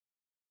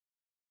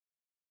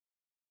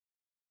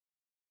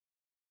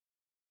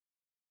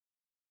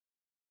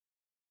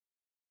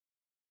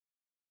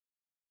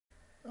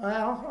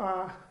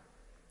Well,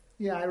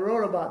 yeah, I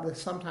wrote about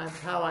this sometimes,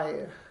 how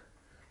I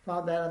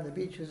found that on the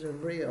beaches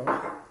of Rio.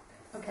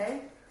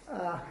 Okay.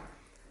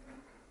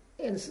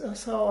 And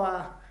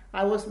so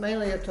I was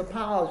mainly a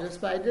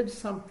topologist, but I did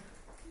some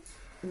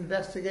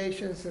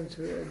investigations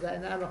into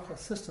dynamical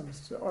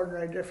systems, to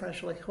ordinary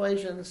differential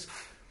equations,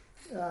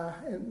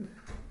 in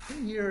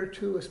a year or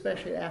two,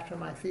 especially after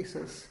my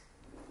thesis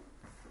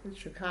in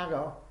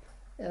Chicago.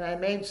 And I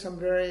made some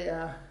very,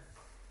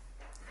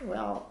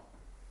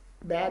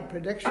 bad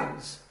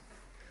predictions.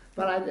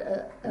 But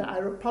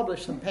I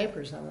published some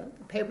papers on it.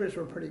 The papers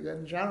were pretty good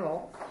in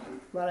general,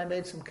 but I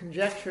made some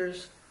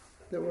conjectures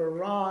that were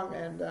wrong,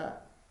 and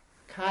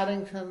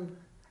Coddington,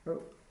 or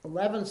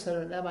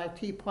Levinson at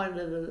MIT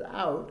pointed it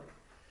out,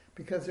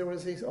 because there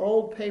was these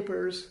old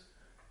papers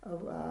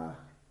of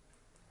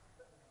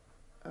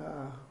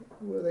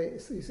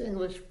these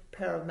English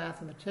pair of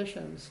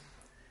mathematicians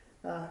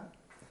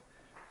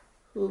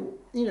who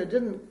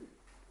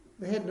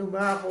they had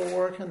numerical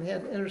work and they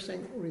had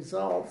interesting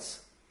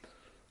results.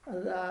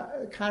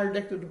 It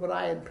contradicted what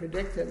I had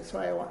predicted, so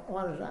I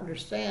wanted to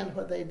understand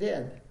what they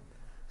did.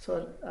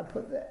 So I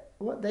put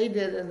what they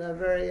did in a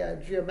very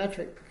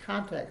geometric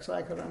context so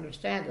I could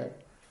understand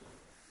it.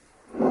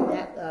 And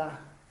that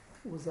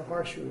was the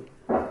horseshoe.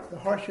 The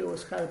horseshoe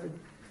was kind of a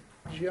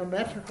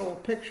geometrical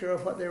picture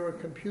of what they were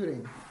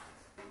computing.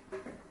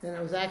 And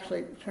it was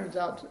actually, turns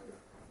out, to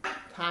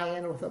tie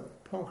in with a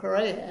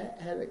Poincare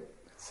had the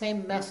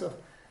same mess of,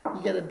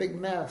 you get a big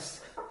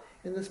mess,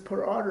 and this put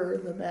order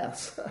in the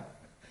mess.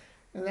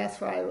 And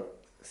that's why I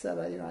said,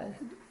 I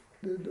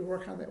did the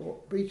work on the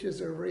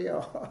beaches of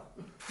Rio,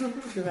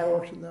 because I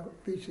worked in the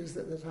beaches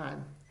at the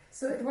time.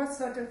 So it was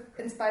sort of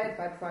inspired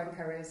by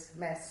Poincare's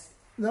mess?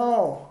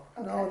 No,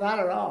 okay. No, not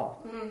at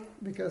all.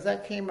 Because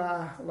that came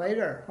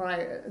later.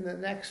 In the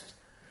next,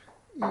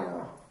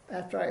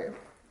 after I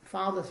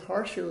found this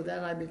horseshoe,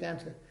 then I began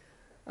to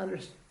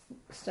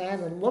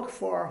understand and look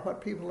for what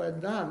people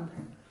had done.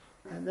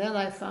 And then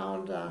I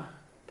found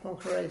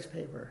Poincare's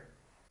paper.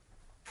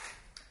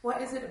 What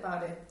is it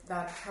about it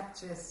that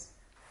captures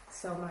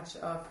so much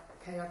of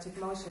chaotic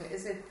motion?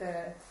 Is it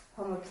the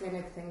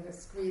homoclinic thing, the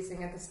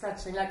squeezing and the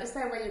stretching? Like, is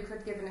there a way you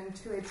could give an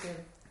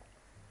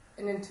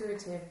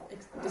intuitive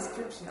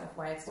description of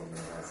why it's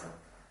universal?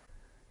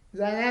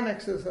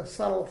 Dynamics is a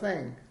subtle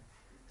thing.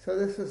 So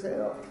this is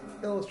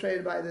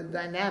illustrated by the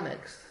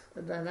dynamics,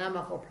 the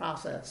dynamical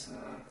process.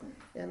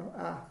 And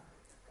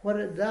what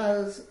it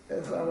does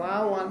is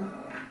allow one,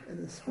 in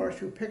this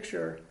horseshoe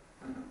picture,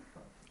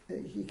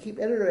 you keep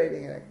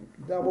iterating it.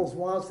 It doubles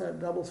once, then it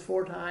doubles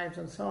 4 times,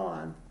 and so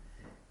on.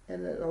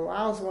 And it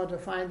allows one to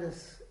find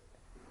this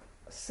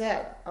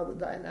set of the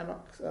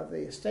dynamics, of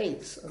the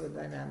states of the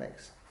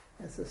dynamics.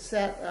 It's a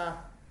set,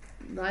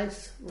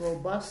 nice,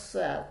 robust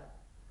set,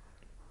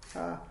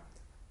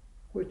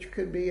 which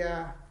could be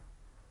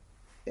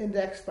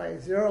indexed by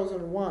zeros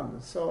and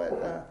ones. So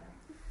it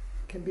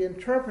can be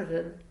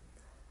interpreted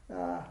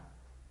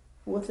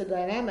with the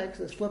dynamics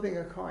as flipping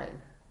a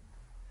coin.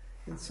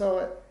 And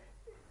so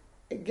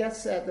it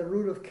gets at the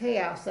root of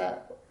chaos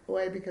that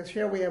way, because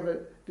here we have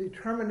a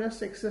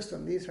deterministic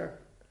system. These are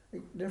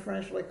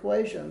differential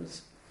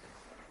equations,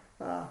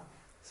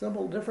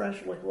 simple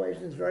differential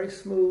equations, very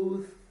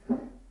smooth,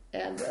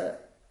 and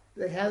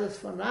they have this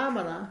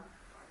phenomena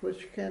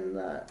which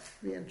can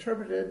be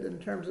interpreted in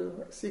terms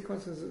of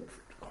sequences of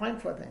coin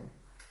flipping.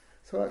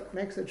 So it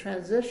makes a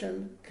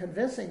transition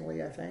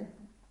convincingly, I think,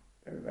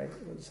 everybody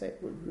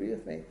would agree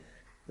with me,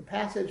 the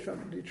passage from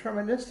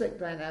deterministic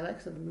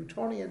dynamics of the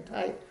Newtonian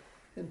type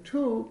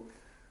into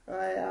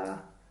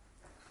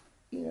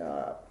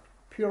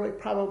purely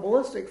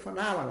probabilistic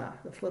phenomena,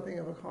 the flipping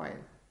of a coin.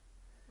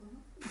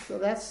 So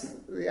that's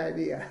the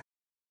idea.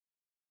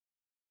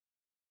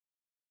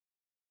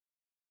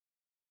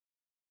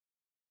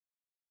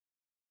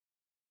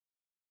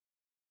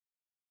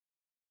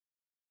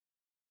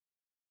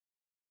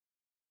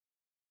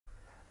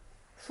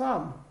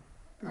 Some,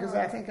 because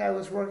I think I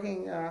was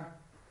working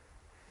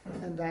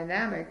in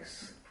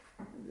dynamics,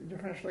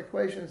 differential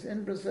equations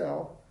in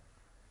Brazil,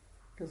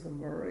 because of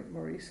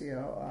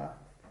Mauricio.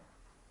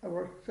 I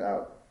worked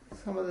out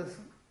some of this,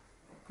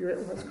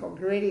 what's called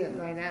gradient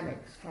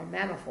dynamics from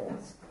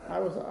manifolds. I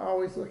was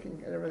always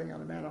looking at everything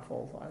on a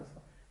manifold, so I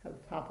had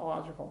a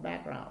topological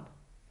background.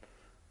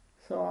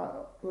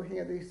 So looking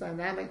at these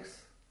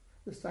dynamics,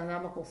 this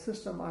dynamical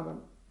system on a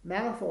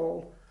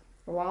manifold,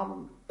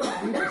 allowed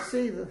me to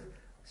see the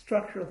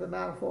structure of the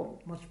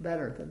manifold much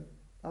better than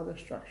other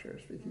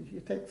structures, because you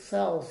take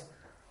cells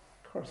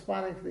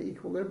corresponding to the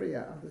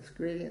equilibria of this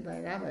gradient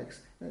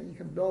dynamics, and you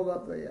can build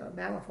up the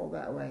manifold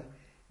that way,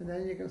 and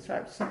then you can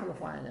start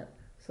simplifying it.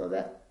 So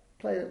that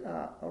played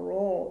a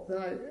role.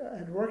 Then I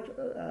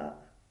had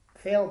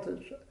failed to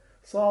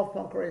solve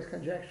Poincare's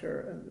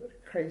conjecture in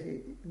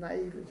crazy,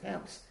 naive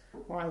attempts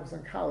when I was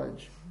in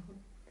college.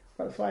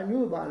 But so I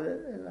knew about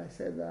it, and I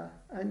said,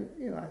 I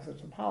was a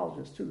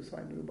topologist too, so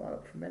I knew about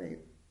it from many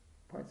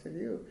points of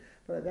view.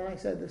 But then I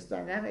said, this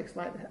dynamics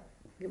might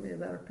give me a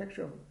better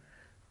picture of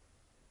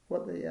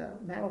what the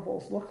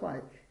manifolds look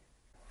like.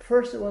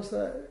 first it was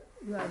the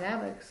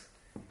dynamics,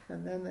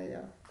 and then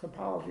the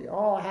topology.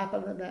 All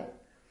happened in that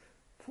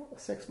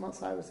 6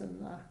 months I was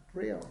in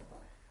Rio.